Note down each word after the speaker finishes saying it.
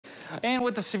And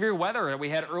with the severe weather that we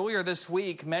had earlier this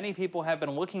week, many people have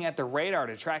been looking at the radar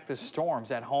to track the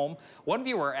storms at home. One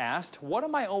viewer asked, what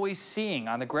am I always seeing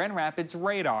on the Grand Rapids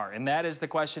radar? And that is the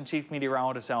question Chief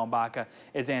Meteorologist Ellen Baca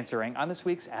is answering on this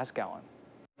week's Ask Ellen.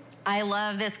 I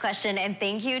love this question, and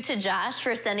thank you to Josh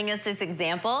for sending us this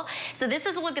example. So this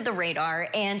is a look at the radar,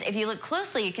 and if you look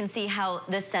closely, you can see how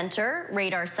the center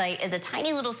radar site is a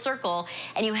tiny little circle,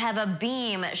 and you have a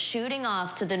beam shooting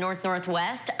off to the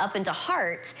north-northwest up into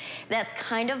Hart that's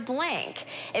kind of blank.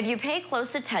 If you pay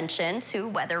close attention to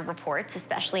weather reports,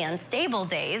 especially on stable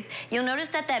days, you'll notice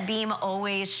that that beam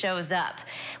always shows up.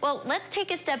 Well, let's take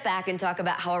a step back and talk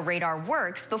about how a radar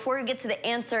works before we get to the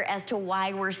answer as to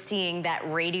why we're seeing that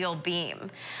radial beam.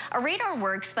 A radar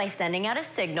works by sending out a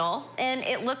signal, and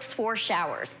it looks for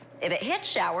showers. If it hits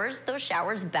showers, those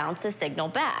showers bounce the signal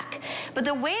back. But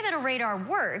the way that a radar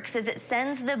works is it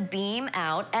sends the beam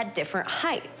out at different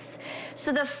heights.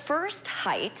 So the first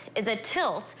height is a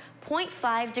tilt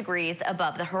 0.5 degrees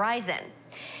above the horizon.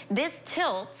 This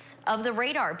tilt of the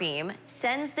radar beam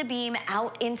sends the beam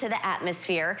out into the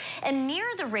atmosphere, and near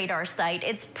the radar site,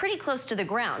 it's pretty close to the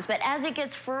ground, but as it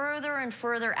gets further and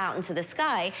further out into the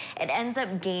sky, it ends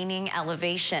up gaining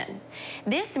elevation.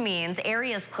 This means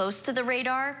areas close to the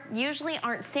radar usually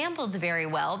aren't sampled very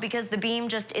well because the beam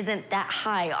just isn't that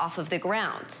high off of the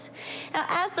ground. Now,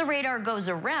 as the radar goes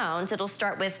around, it'll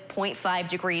start with 0.5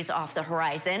 degrees off the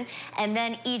horizon, and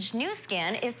then each new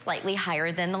scan is slightly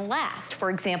higher than the last. For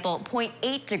example,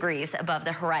 0.8 degrees above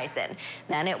the horizon.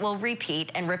 Then it will repeat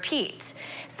and repeat.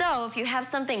 So if you have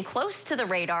something close to the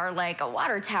radar, like a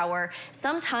water tower,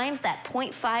 sometimes that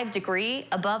 0.5 degree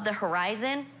above the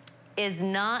horizon is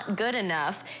not good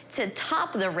enough to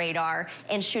top the radar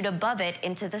and shoot above it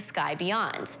into the sky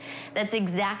beyond. That's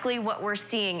exactly what we're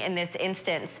seeing in this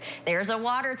instance. There's a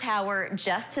water tower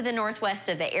just to the northwest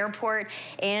of the airport,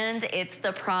 and it's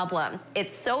the problem.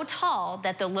 It's so tall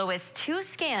that the lowest two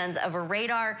scans of a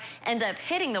radar end up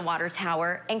hitting the water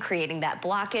tower and creating that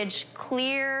blockage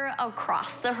clear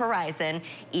across the horizon,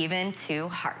 even to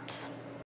Hart.